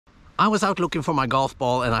I was out looking for my golf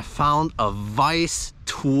ball and I found a Vice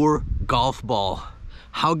Tour golf ball.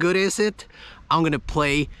 How good is it? I'm gonna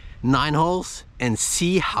play 9 holes and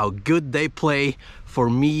see how good they play for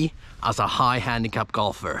me as a high handicap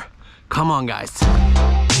golfer. Come on, guys.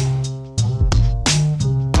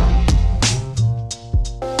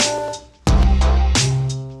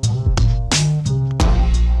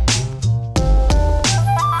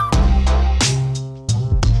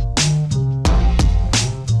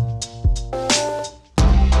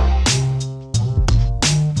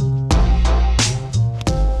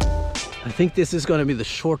 I think this is going to be the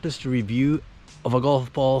shortest review of a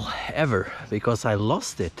golf ball ever because I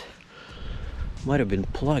lost it. Might have been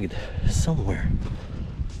plugged somewhere.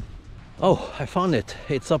 Oh, I found it.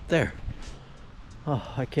 It's up there. Oh,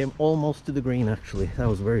 I came almost to the green actually. That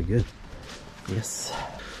was very good. Yes.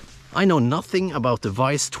 I know nothing about the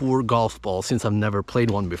Vice Tour golf ball since I've never played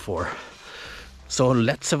one before. So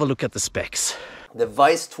let's have a look at the specs. The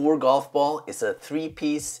Vice Tour golf ball is a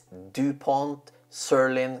 3-piece DuPont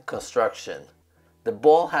Surlyn construction. The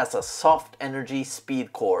ball has a soft energy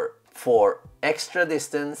speed core for extra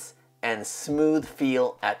distance and smooth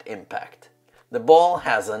feel at impact. The ball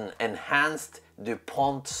has an enhanced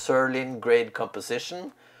DuPont Surlyn grade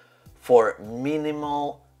composition for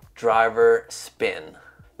minimal driver spin.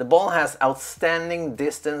 The ball has outstanding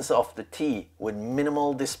distance off the tee with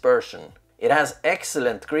minimal dispersion. It has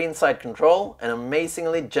excellent greenside control and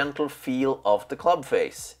amazingly gentle feel of the club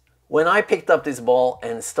face. When I picked up this ball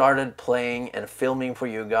and started playing and filming for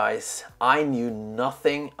you guys, I knew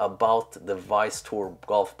nothing about the Vice Tour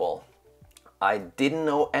golf ball. I didn't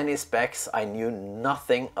know any specs, I knew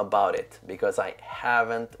nothing about it because I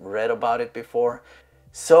haven't read about it before.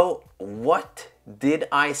 So what did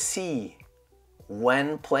I see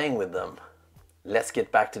when playing with them? Let's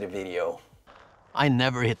get back to the video. I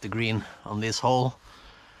never hit the green on this hole,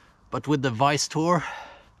 but with the Vice Tour,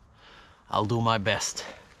 I'll do my best.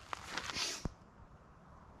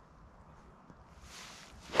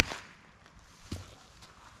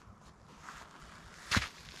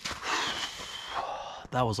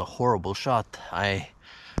 That was a horrible shot. I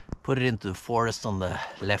put it into the forest on the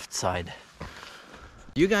left side.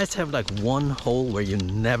 You guys have like one hole where you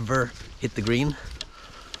never hit the green?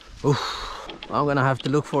 Oof, I'm gonna have to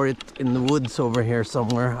look for it in the woods over here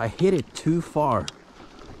somewhere. I hit it too far.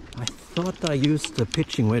 I thought I used the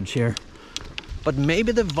pitching wedge here, but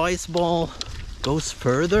maybe the Vice ball goes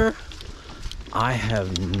further? I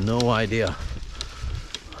have no idea.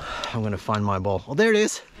 I'm gonna find my ball. Oh, there it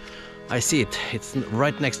is. I see it. It's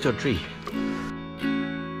right next to a tree.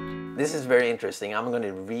 This is very interesting. I'm going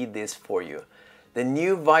to read this for you. The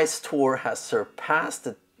new Vice Tour has surpassed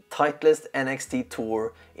the Titleist NXT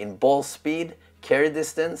Tour in ball speed, carry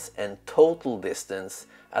distance, and total distance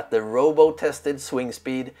at the robo-tested swing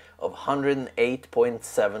speed of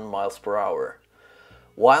 108.7 miles per hour.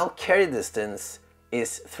 While carry distance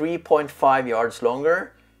is 3.5 yards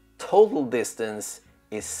longer, total distance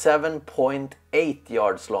is 7.8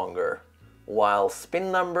 yards longer, while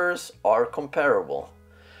spin numbers are comparable.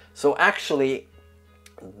 So actually,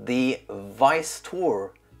 the Vice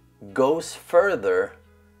Tour goes further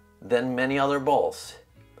than many other balls.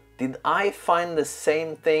 Did I find the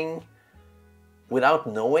same thing without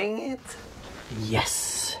knowing it?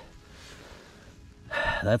 Yes.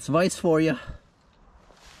 That's Vice for you.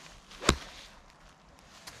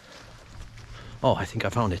 Oh, I think I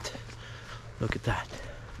found it. Look at that.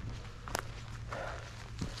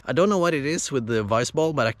 I don't know what it is with the Vice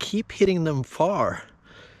ball, but I keep hitting them far.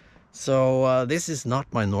 So this is not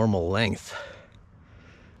my normal length.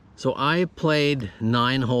 So I played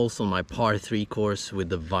 9 holes on my par 3 course with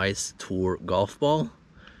the Vice Tour golf ball.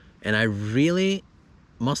 And I really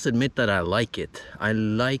must admit that I like it. I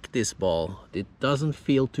like this ball. It doesn't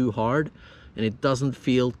feel too hard and it doesn't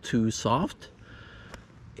feel too soft.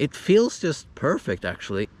 It feels just perfect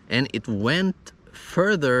actually, and it went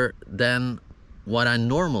further than what I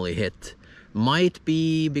normally hit. Might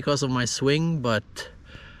be because of my swing, but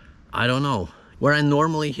I don't know. Where I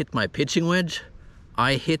normally hit my pitching wedge,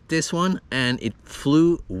 I hit this one and it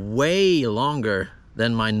flew way longer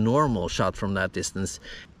than my normal shot from that distance.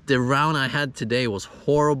 The round I had today was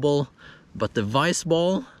horrible, but the Vice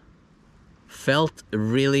ball felt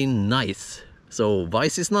really nice. So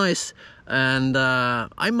Vice is nice, and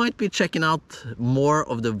I might be checking out more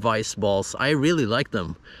of the Vice balls. I really like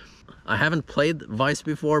them. I haven't played Vice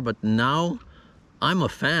before, but now I'm a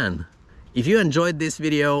fan. If you enjoyed this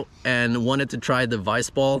video and wanted to try the Vice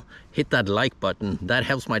ball, hit that like button. That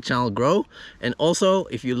helps my channel grow. And also,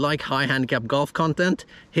 if you like high handicap golf content,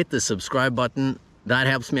 hit the subscribe button. That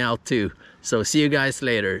helps me out too. So see you guys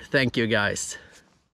later. Thank you guys.